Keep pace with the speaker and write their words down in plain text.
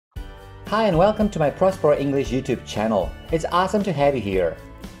Hi and welcome to my Prosper English YouTube channel. It's awesome to have you here.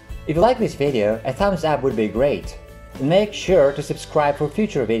 If you like this video, a thumbs up would be great. And make sure to subscribe for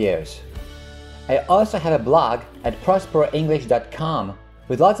future videos. I also have a blog at prosperinglish.com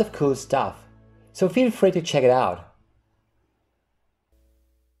with lots of cool stuff, so feel free to check it out.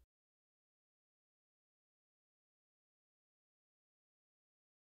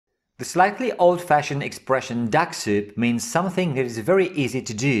 The slightly old-fashioned expression duck soup means something that is very easy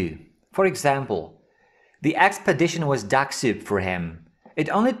to do. For example, the expedition was duck soup for him. It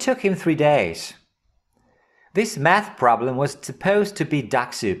only took him 3 days. This math problem was supposed to be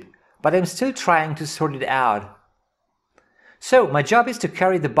duck soup, but I'm still trying to sort it out. So, my job is to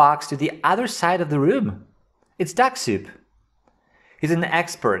carry the box to the other side of the room. It's duck soup. He's an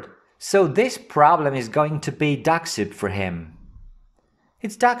expert, so this problem is going to be duck soup for him.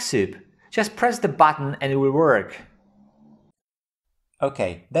 It's duck soup. Just press the button and it will work.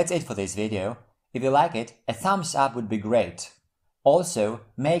 Okay, that's it for this video. If you like it, a thumbs up would be great. Also,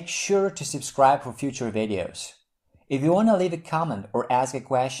 make sure to subscribe for future videos. If you want to leave a comment or ask a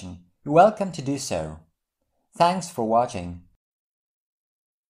question, you're welcome to do so. Thanks for watching.